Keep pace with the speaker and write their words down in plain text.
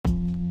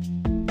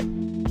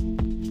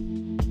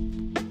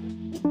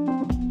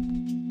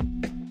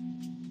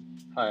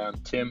Hi,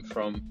 I'm Tim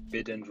from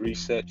Bid and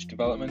Research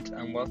Development,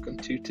 and welcome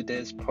to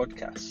today's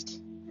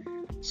podcast.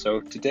 So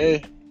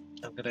today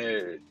I'm going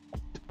to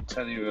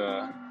tell you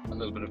a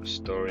little bit of a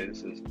story.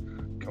 This has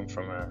come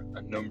from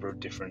a number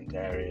of different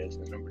areas,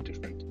 a number of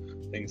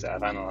different things that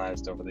I've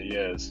analysed over the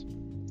years.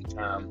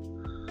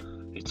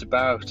 It's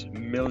about £1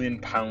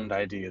 million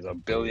ideas or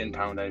 £1 billion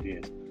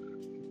ideas.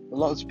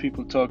 Lots of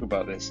people talk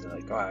about this, they're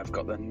like, I've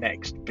got the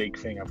next big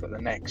thing, I've got the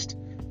next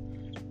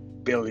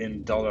 $1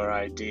 billion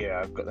idea,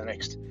 I've got the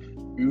next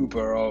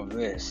Uber of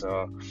this,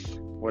 or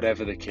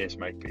whatever the case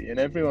might be, and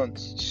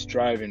everyone's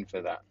striving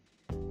for that.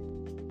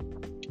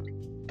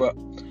 But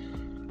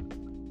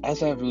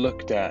as I've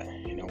looked at,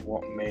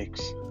 what makes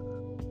a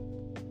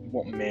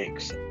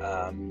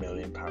 £1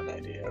 million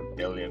idea, a £1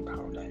 billion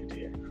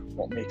idea,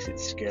 what makes it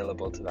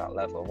scalable to that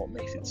level, what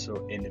makes it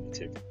so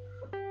innovative,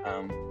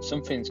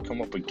 something's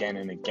come up again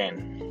and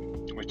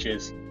again, which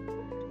is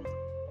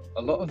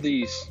a lot of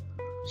these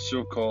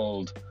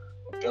so-called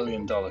 $1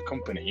 billion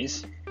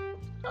companies,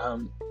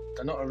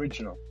 they're not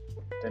original.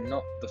 They're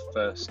not the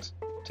first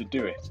to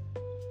do it.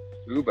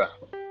 Uber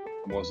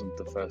wasn't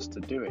the first to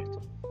do it.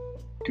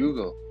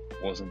 Google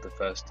wasn't the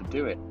first to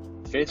do it.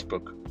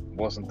 Facebook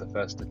wasn't the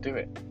first to do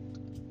it.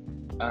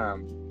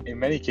 In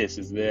many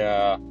cases, they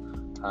are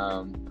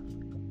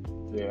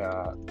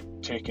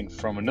taken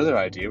from another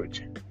idea,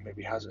 which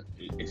maybe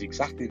is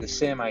exactly the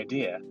same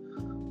idea,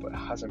 but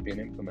hasn't been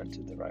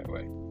implemented the right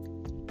way.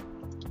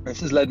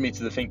 This has led me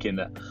to the thinking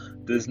that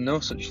there's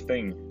no such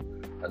thing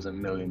as $1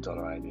 million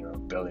idea or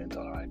 $1 billion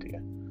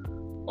idea.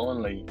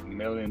 Only $1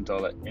 million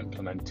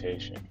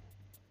implementation.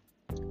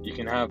 You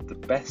can have the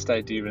best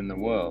idea in the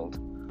world,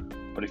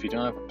 but if you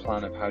don't have a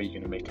plan of how you're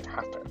going to make it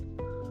happen,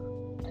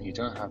 and you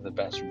don't have the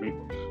best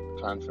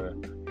plan for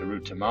your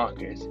route to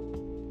market,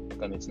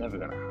 then it's never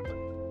going to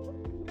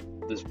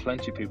happen. There's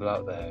plenty of people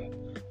out there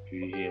who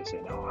you hear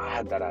saying, I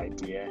had that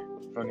idea,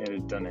 if only I'd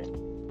have done it,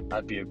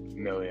 I'd be a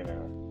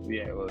millionaire.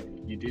 Yeah, well,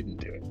 you didn't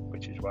do it,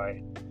 which is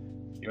why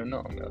you're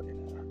not a millionaire.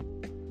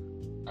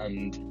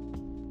 And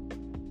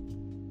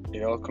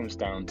it all comes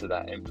down to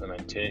that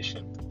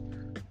implementation.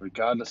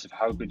 Regardless of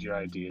how good your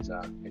ideas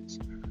are, it's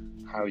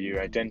how you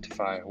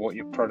identify what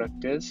your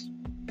product is,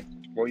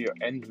 what your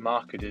end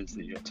market is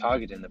that you're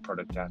targeting the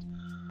product at,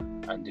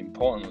 and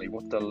importantly,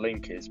 what the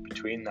link is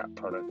between that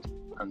product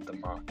and the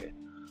market.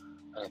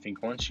 And I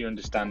think once you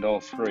understand all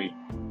three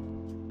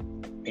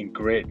in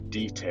great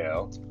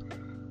detail,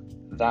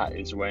 that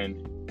is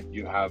when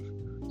you have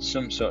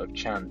some sort of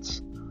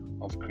chance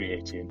of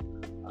creating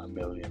a $1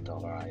 million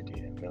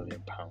idea, £1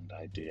 million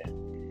idea,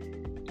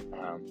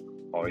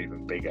 or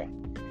even bigger.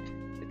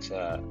 It's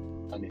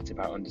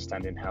about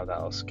understanding how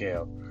that'll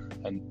scale,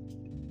 and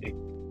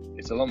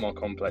it's a lot more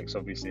complex.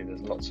 Obviously,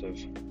 there's lots of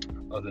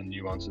other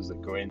nuances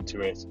that go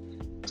into it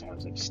in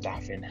terms of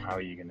staffing. How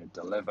are you going to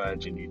deliver?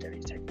 Do you need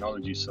any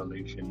technology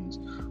solutions?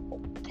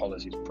 What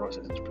policies,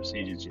 processes,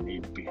 procedures you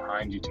need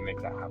behind you to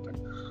make that happen?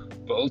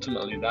 But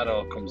ultimately, that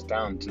all comes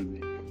down to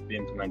the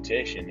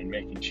implementation and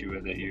making sure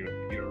that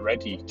you're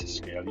ready to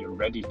scale, you're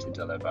ready to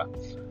deliver.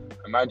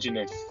 Imagine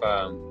if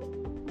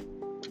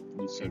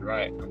you said,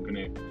 right, I'm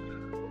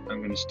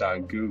going to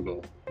start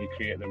Google. You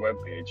create the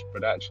web page,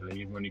 but actually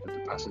you've only got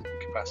the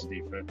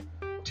capacity for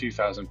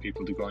 2,000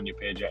 people to go on your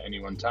page at any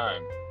one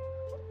time.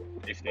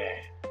 If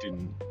they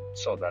didn't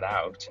sort that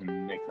out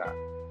and make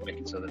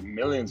it so that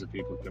millions of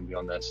people can be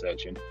on there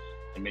searching,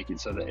 and make it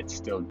so that it's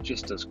still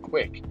just as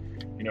quick.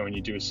 When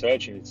you do a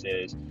search and it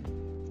says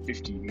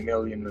 50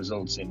 million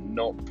results in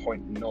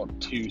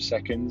 0.02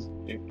 seconds,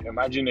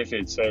 imagine if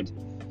it said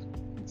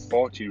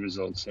 40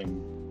 results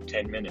in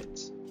 10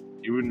 minutes.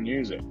 You wouldn't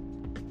use it.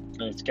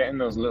 And it's getting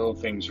those little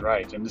things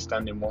right,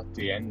 understanding what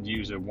the end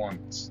user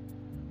wants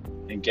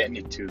and getting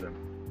it to them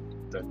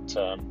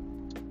that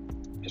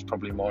is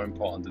probably more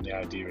important than the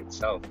idea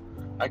itself.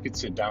 I could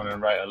sit down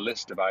and write a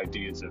list of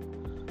ideas of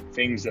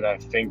things that I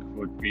think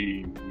would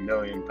be £1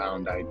 million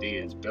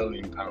ideas, £1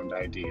 billion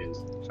ideas,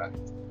 in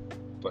fact.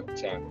 But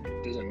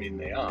it doesn't mean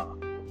they are,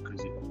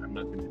 because I'm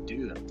not going to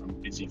do them. I'm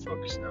busy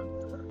focusing on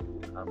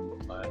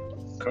my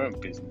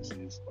current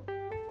businesses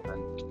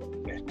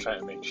and trying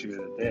to make sure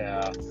that they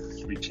are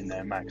reaching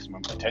their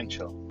maximum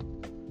potential.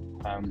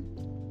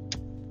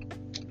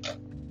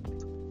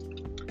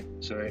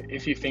 So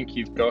if you think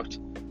you've got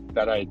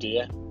that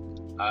idea,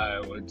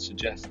 I would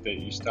suggest that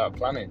you start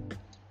planning.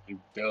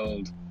 You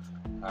build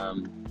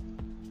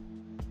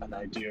an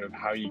idea of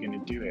how you're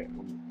going to do it.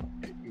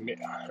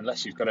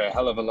 Unless you've got a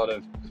hell of a lot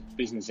of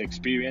business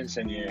experience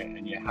and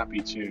you're happy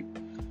to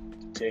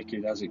take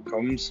it as it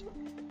comes.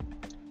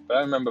 But I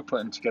remember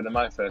putting together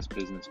my first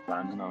business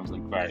plan, and I was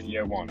like, right,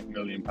 year one, £1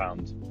 million.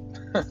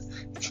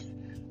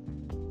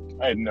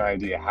 I had no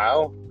idea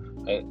how,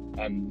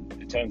 and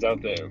it turns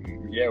out that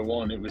year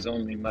one, it was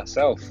only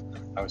myself.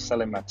 I was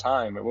selling my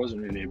time. It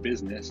wasn't really a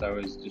business. I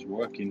was just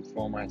working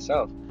for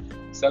myself.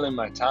 Selling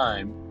my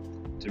time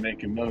to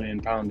make £1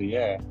 million a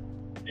year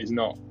is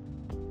not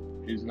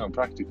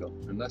practical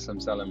unless I'm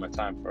selling my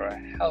time for a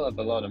hell of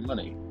a lot of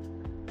money,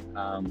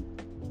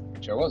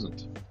 which I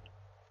wasn't.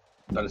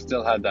 But I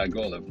still had that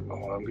goal of,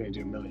 I'm going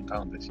to do £1 million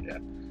this year.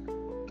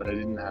 But I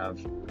didn't have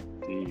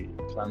the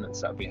plan that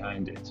sat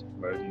behind it.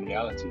 Whereas in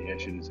reality, I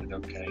should have said,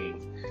 okay,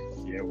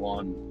 year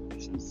one,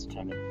 this is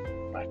kind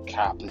of my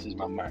cap, this is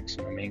my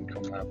maximum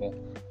income level.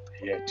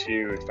 Year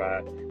two, if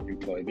I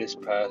employ this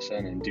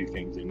person and do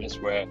things in this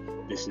way,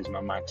 this is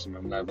my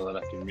maximum level that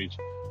I can reach.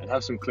 And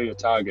have some clear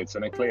targets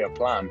and a clear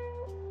plan.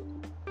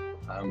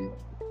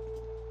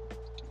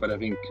 But I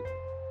think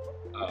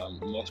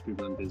most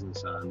people in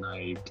business are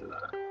naive to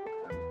that.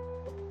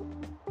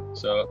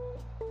 So,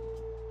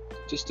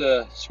 just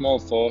a small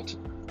thought: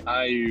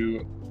 are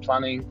you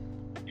planning?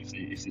 If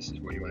this is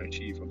what you want to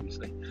achieve,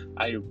 obviously,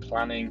 are you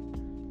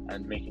planning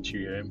and making sure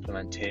your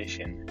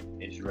implementation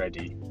is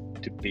ready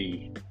to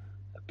be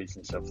a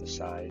business of the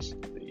size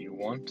that you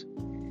want,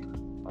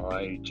 or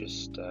are you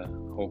just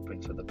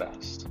hoping for the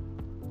best?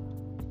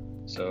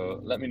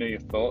 So let me know your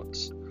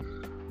thoughts.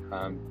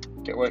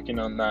 Get working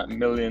on that £1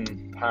 million,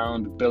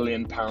 £1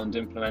 billion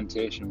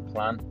implementation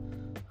plan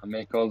and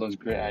make all those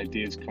great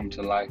ideas come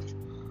to life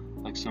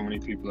like so many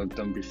people have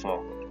done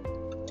before.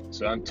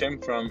 So I'm Tim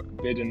from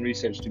Bid and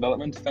Research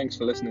Development. Thanks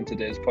for listening to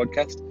today's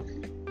podcast.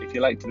 If you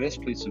liked this,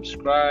 please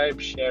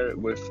subscribe, share it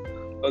with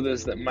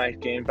others that might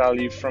gain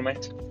value from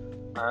it,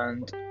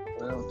 and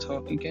we'll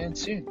talk again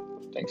soon.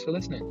 Thanks for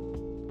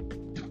listening.